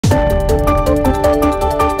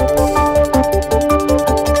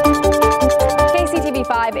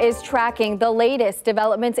is tracking the latest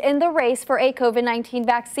developments in the race for a COVID-19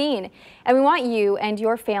 vaccine. And we want you and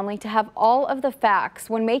your family to have all of the facts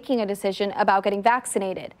when making a decision about getting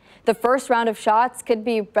vaccinated. The first round of shots could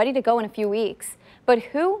be ready to go in a few weeks. But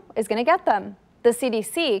who is going to get them? The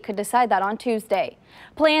CDC could decide that on Tuesday.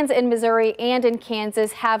 Plans in Missouri and in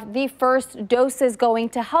Kansas have the first doses going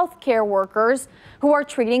to healthcare workers who are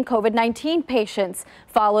treating COVID-19 patients,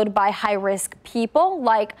 followed by high-risk people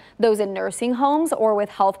like those in nursing homes or with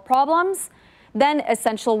health problems, then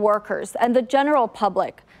essential workers and the general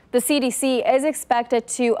public. The CDC is expected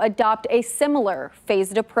to adopt a similar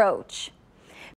phased approach.